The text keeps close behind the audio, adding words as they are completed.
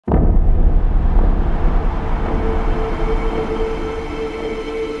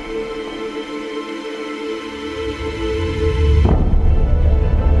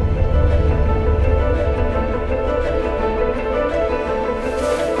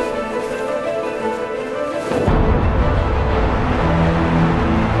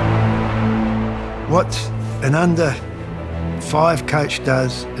an under 5 coach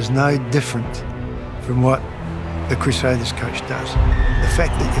does is no different from what the Crusaders coach does. The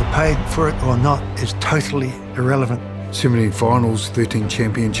fact that you're paid for it or not is totally irrelevant. 17 finals, 13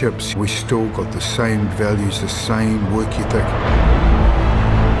 championships, we still got the same values, the same work ethic.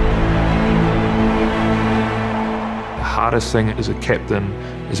 The hardest thing as a captain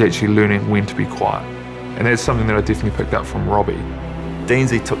is actually learning when to be quiet. And that's something that I definitely picked up from Robbie.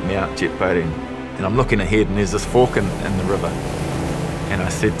 Deansy took me out jet boating, and I'm looking ahead and there's this fork in the river. And I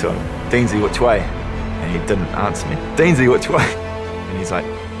said to him, "Deansy, which way?" And he didn't answer me. "Deansy, which way?" And he's like,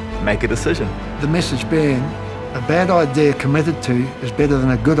 "Make a decision." The message being, a bad idea committed to is better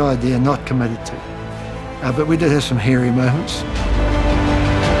than a good idea not committed to. But we did have some hairy moments.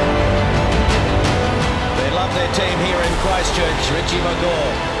 They love their team here in Christchurch. Richie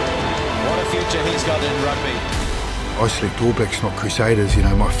McGaw, what a future he's got in rugby. I select All Blacks, not Crusaders. You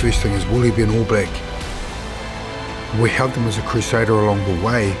know, my first thing is, will he be an All Black? We helped him as a Crusader along the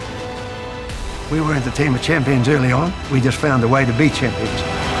way. We weren't a team of champions early on. We just found a way to be champions.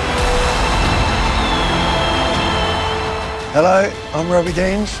 Hello, I'm Robbie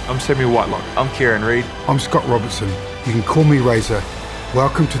Deans. I'm Samuel Whitelock. I'm Kieran Reid. I'm Scott Robertson. You can call me Razor.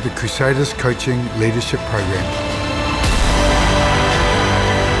 Welcome to the Crusaders Coaching Leadership Programme.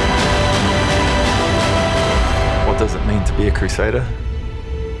 What does it mean to be a Crusader?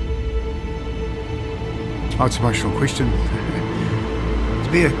 Oh, it's an emotional question. To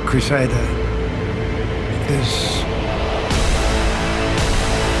be a Crusader is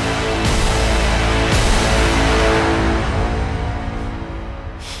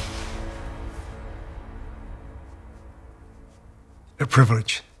a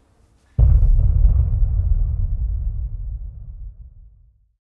privilege.